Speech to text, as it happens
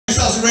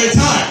was a great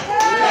time.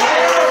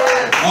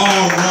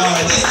 All right,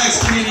 this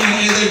next comedian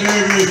is a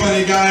very, very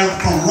funny guy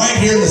from right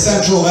here in the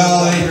Central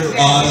Valley.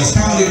 There's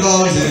comedy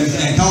clubs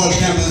and college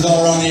campuses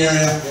all around the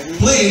area.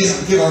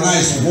 Please give a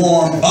nice,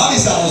 warm Bobby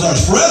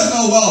Salazar's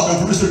Fresno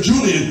welcome for Mr.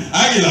 Julian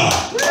Aguilar.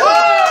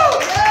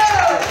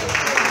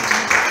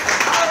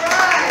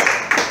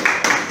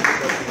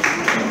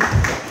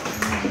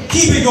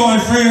 Keep it going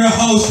for your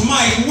host,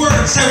 Mike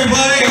Works,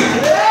 everybody.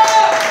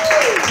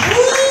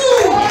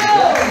 Woo!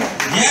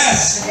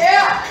 Yes.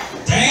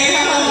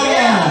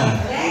 Damn.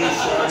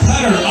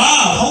 Cut her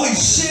off. Holy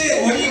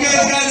shit. What do you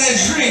guys got in that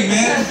drink,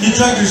 man? You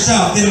drugged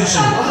yourself, didn't you?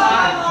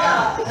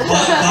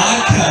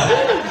 Vodka.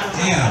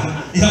 Damn.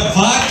 Yeah,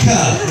 vodka.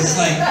 It's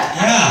like,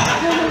 yeah,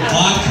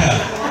 vodka.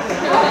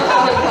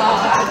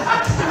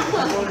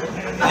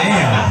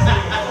 Damn.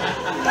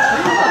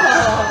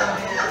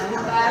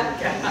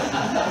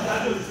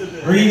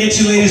 We're gonna get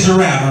you ladies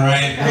around, all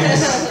right?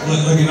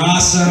 Looking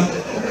awesome.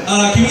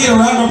 Can we get a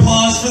round of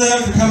applause for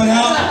them for coming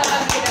out?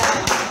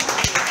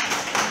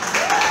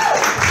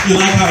 You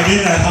like how I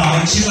did that, huh?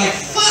 And she's like,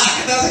 fuck,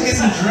 it doesn't get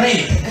some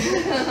drink.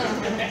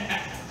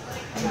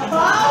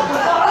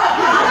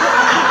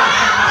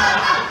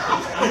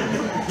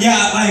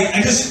 Yeah, like,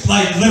 I just,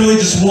 literally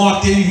just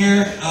walked in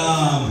here,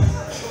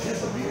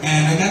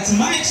 and I got some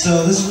mics,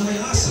 so this is really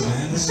awesome,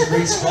 man. This is a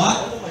great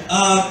spot.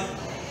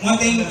 One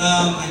thing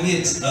I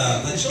needed to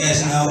let you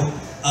guys know,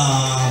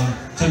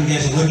 some of you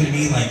guys are looking at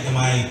me like, am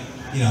I,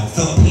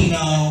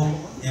 Filipino?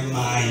 Am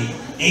I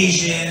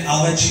Asian?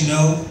 I'll let you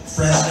know,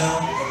 Fresno.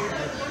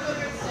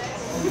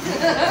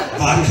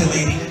 Vodka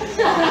lady.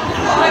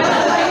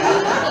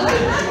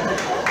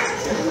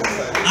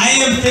 I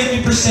am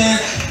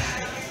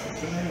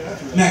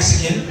 50%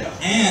 Mexican,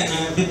 and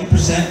I'm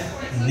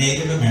 50%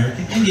 Native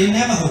American Indian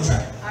Navajo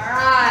tribe. All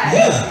right.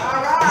 Yeah.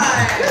 All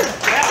right.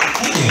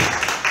 Thank you.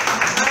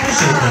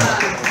 Appreciate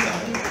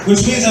that.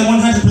 Which means I'm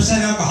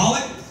 100%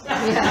 alcoholic?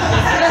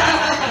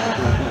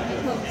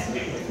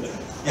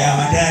 Yeah,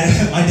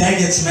 my dad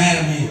gets mad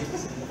at me.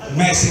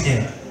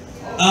 Mexican.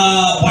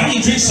 Why do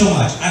you drink so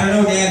much? I don't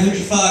know, Dad. Who'd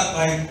you fuck?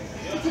 Like,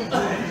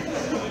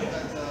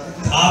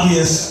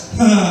 obvious.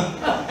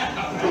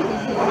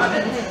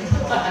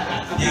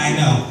 Yeah, I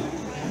know.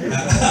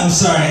 I'm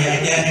sorry.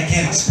 I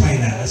can't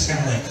explain that. It's kind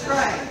of like,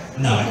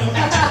 no, I don't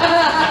want to.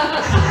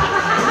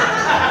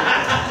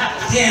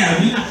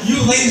 Damn,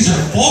 you ladies are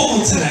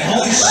vocal tonight.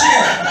 Holy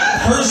shit.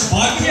 First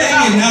vodka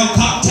lady and now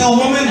cocktail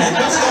woman? Like,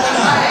 what's going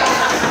on?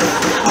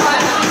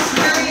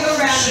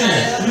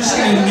 Shit. I'm just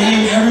going to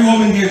name every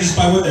woman here just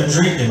by what they're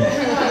drinking.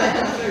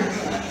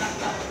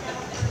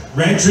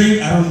 Red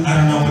drink? I don't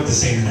know what to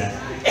say to that.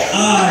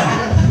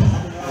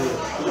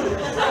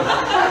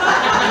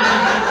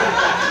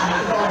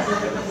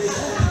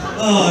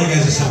 Oh, you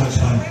guys are so much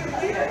fun.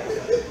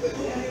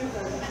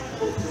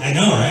 I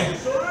know, right?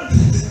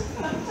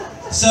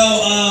 So,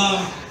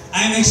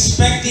 I'm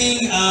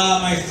expecting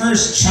my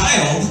first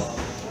child.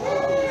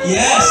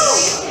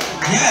 Yes.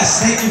 Yes,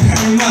 thank you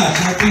very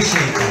much. I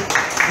appreciate that.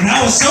 And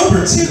I was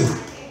sober, too.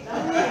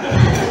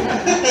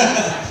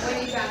 When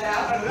you found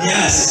out?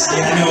 Yes.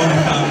 Yeah, I know when I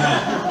found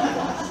out.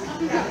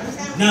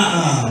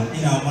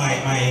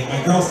 My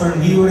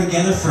girlfriend, we were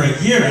together for a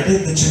year. I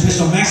did the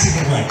traditional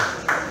Mexican way.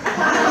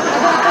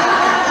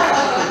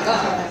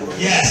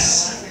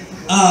 Yes.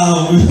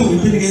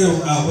 We've been together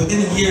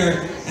within a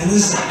year. And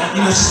this,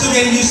 she's still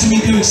getting used to me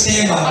doing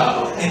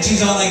stand-up, and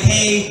she's all like,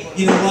 "Hey,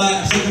 you know what?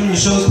 I'm still coming to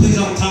your shows. Please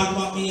don't talk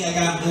about me. I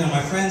got,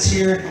 my friends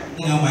here.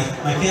 My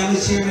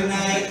family's here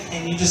tonight."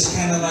 And you just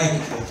kind of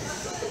like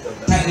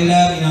tighten it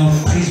up.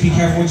 Please be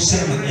careful what you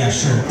say. I'm like, yeah,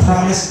 sure.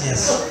 Promise?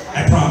 Yes,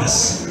 I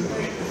promise.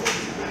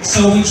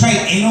 So we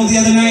tried anal the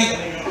other night.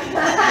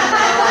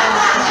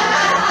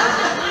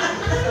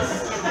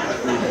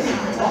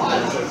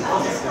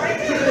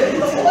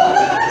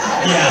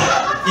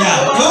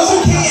 Yeah. It was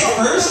okay at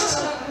first.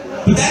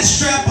 But that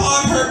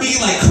strap-on hurt me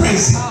like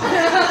crazy. I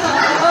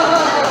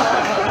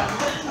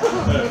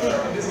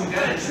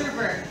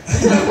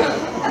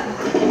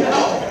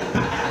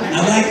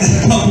like the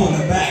couple in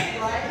the back.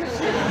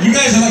 You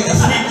guys are like the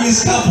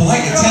freakiest couple,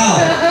 I can tell.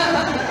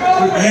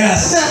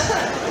 Yes.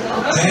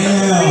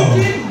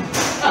 Damn.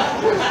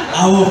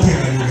 I won't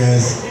pick on you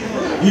guys.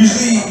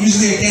 Usually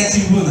I can't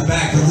see people in the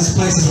back, but this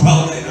place is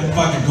well lit. I'm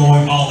fucking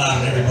going all out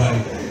on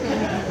everybody.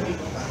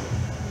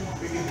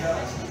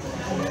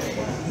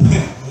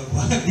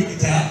 You can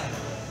tell.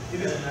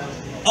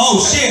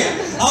 Oh shit!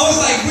 I was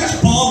like, which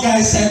bald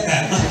guy said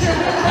that?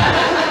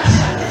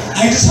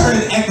 I just heard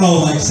an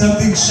echo, like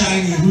something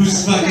shiny.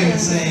 Who's fucking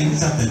saying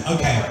something?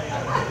 Okay.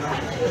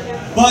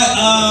 But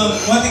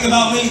one thing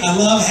about me, I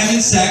love having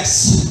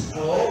sex.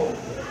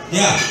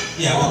 Yeah,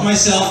 with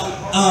myself.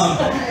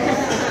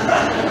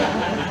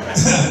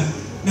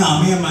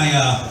 No, me and my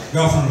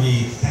girlfriend,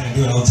 we kind of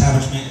do it all the time,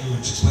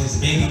 which explains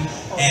the baby.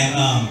 And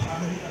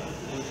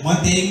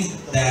one thing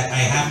that I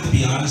have to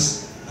be honest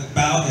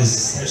about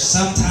is there's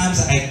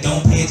sometimes I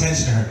don't pay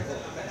attention to her.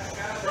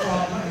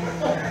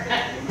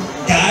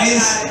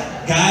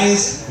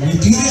 Guys, we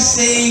do this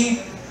thing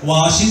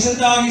while she's in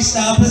doggy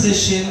style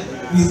position.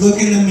 we look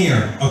in the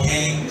mirror,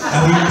 okay?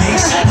 And we make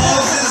some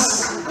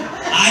poses.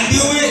 I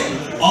do it.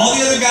 All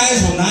the other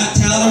guys will not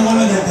tell their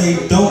woman that they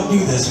don't do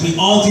this. We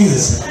all do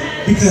this.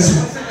 Because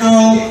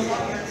girl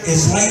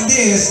is like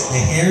this, the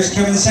hair's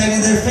covering the side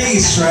of their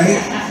face, right?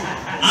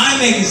 I'm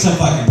making some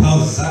fucking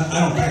poses. I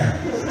don't care.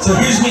 So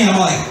here's me, I'm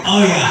like,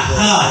 oh yeah,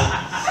 huh.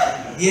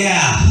 Yeah,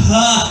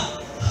 huh,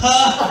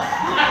 huh.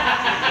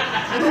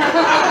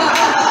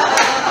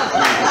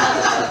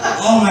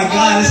 Oh my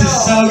god, this is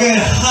so good.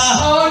 Huh,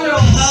 Oh no.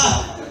 huh.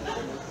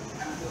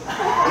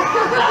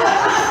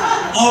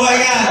 Oh my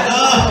god,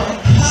 huh.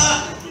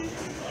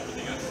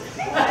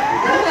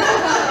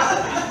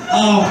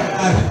 Oh,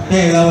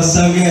 baby, that was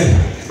so good.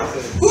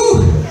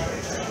 Whew.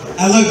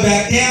 I look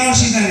back down,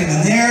 she's not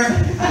even there.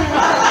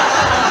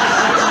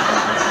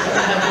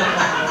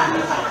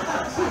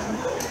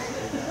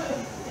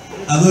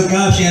 I look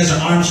up, she has her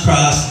arms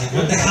crossed. Like,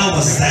 what the hell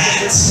was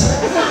that?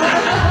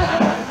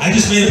 I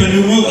just made up a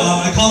new move.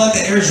 I call it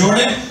the Air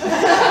Jordan.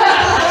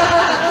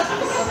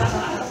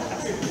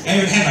 I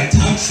even had my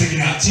tongue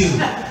sticking out too.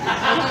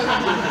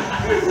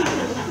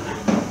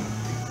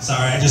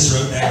 Sorry, I just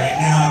wrote that right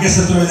now. I guess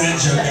I'm throwing that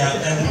joke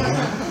out. That didn't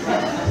work.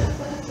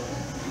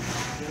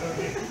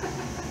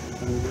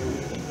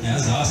 Yeah,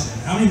 that's awesome.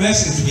 How many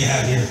Mexicans do we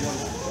have here?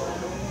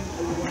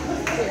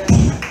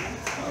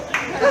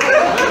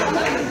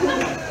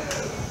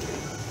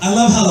 I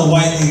love how the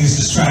white lady is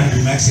just trying to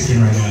be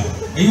Mexican right now.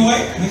 Are you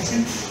white?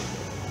 Mexican?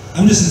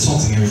 I'm just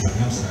insulting everybody.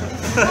 I'm sorry.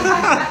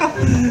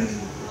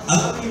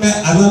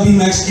 I love being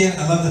Mexican.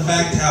 I love the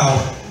fact how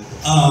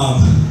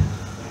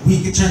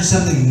we could turn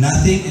something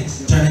nothing and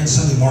turn it into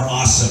something more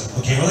awesome.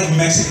 Okay, we're like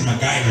Mexican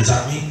MacGyvers,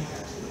 aren't we?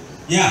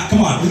 Yeah,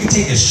 come on. We could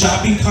take a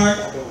shopping cart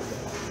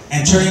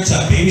and turn it into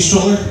a baby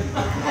stroller.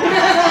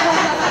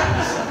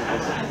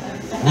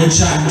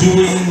 Which I'm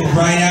doing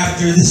right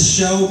after this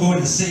show, going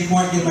to Save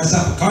Mart, get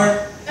myself a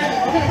cart.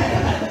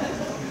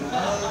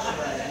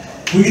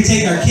 We could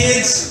take our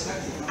kids,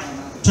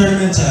 turn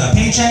them into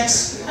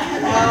paychecks.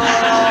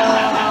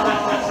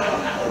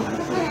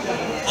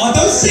 Oh,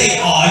 don't say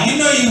aw. You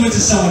know you went to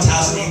someone's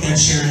house and ate their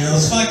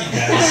Cheerios. Fuck you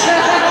guys.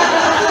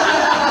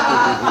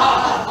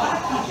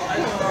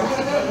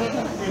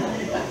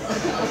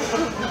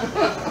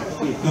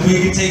 And we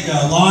could take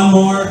a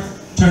lawnmower,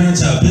 turn it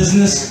into a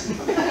business.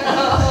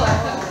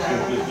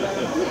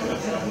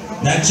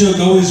 That joke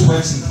always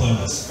works in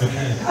Clovis,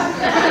 okay?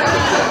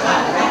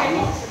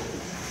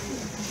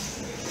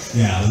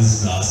 Yeah, this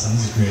is awesome.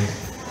 This is great.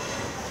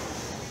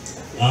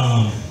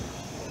 Am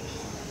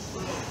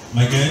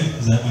I good?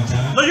 Is that my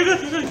time? No, you're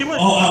good. You're good. Keep going.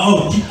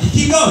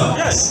 Keep going.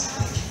 Yes.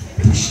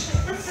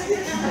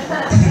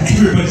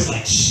 Everybody's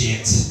like,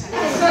 shit. He's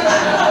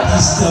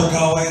still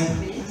going.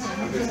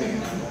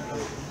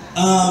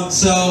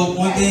 So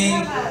one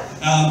thing,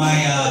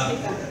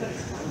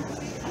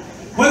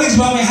 one thing's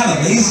about me, I have a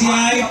lazy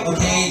eye,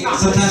 okay?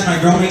 Sometimes my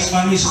girl makes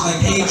fun of me. She's like,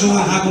 hey,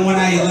 Julian, how come one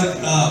eye you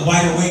look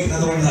wide awake, the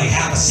other one you're like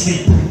half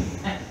asleep?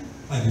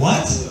 Like,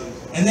 what?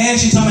 And then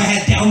she told me I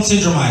had Down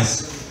syndrome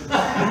eyes. I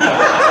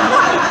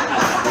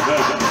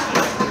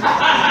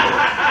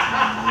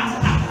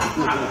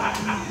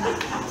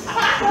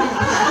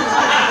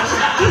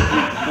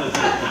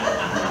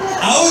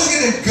was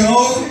gonna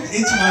go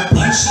into my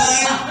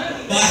punchline,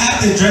 but I have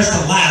to address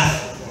the laugh.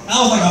 That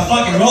was like a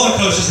fucking roller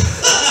coaster.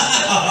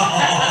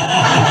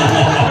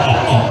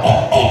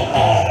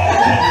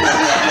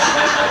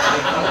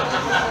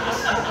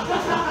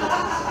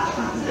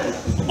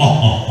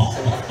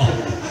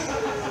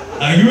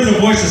 You were the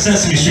voice of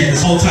Sesame Street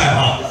this whole time,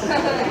 huh?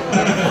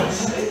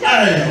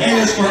 Hey,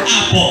 A is for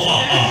apple.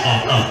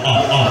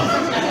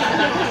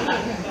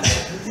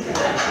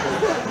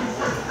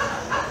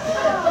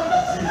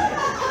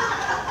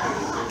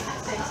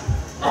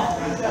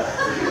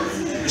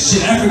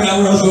 Shit, I forgot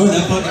where I was going with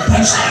that fucking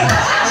punchline.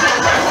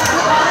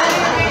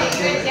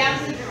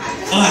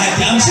 Oh, I had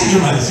Down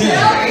syndrome,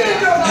 yeah.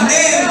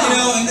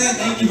 And then,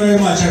 thank you very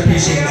much, I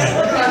appreciate that.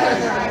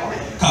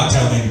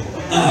 Cocktail lady.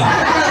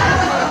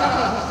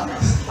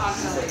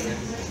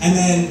 And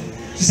then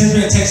she sends me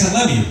a text, I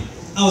love you.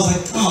 I was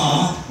like,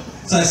 aw.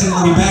 So I sent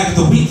love you back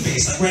with a weak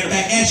face, like right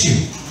back at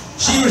you.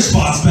 She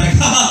responds back,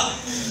 haha.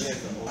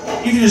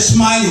 Even your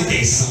smiley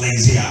face is a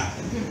lazy eye.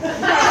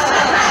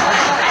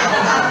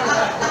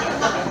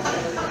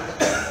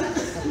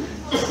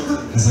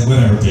 It's like,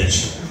 whatever,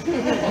 bitch.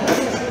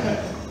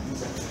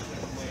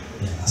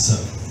 Yeah, so,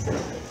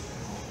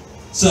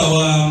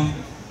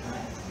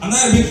 I'm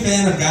not a big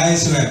fan of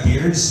guys who have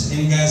beards.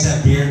 Any guys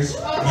have beards?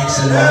 Make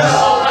some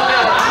noise.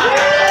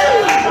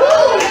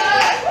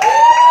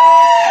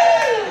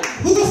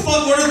 Who the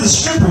fuck ordered the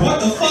stripper? What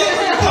the fuck?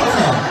 Where'd it come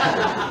from?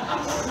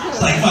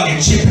 It's like fucking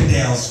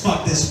Chippendales.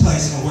 Fuck this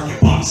place, I'm gonna work at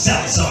Bomb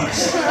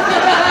Salazar's.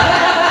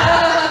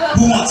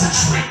 Who wants a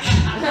drink?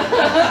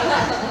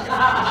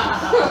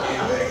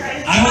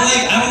 I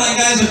don't like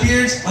guys with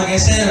beards. Like I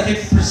said,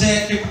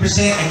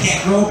 50%. I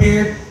can't grow a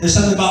beard. There's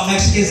something about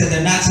Mexicans that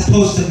they're not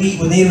supposed to meet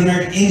with Native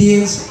American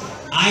Indians.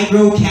 I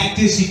grow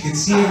cactus, you can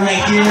see it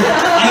right here.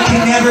 I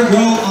can never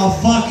grow a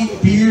fucking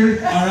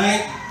beard,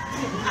 alright?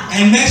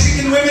 And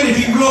Mexican women, if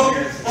you grew up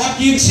here, fuck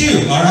you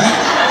too, alright?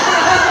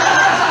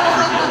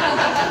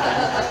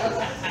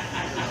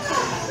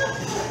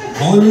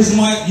 Only reason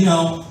why, you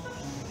know,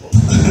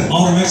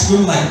 all the Mexican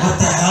women like, what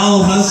the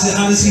hell? How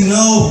does he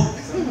know?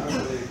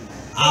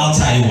 I'll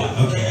tell you what.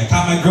 Okay, I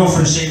caught my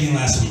girlfriend shaving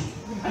last week.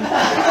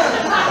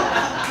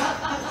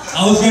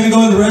 I was gonna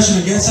go in the restroom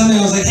and get something.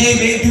 I was like, hey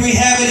babe, do we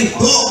have any?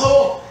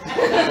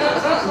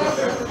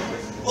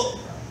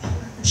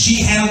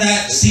 She handled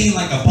that scene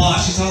like a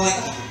boss. She's all like,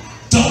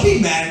 don't be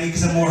mad at me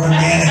because I'm more of a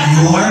man than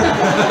you are.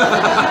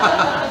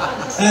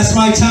 That's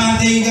my time.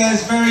 Thank you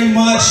guys very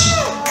much.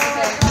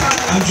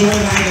 I'm Julian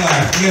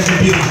Aguilar. You guys are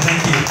beautiful.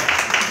 Thank you.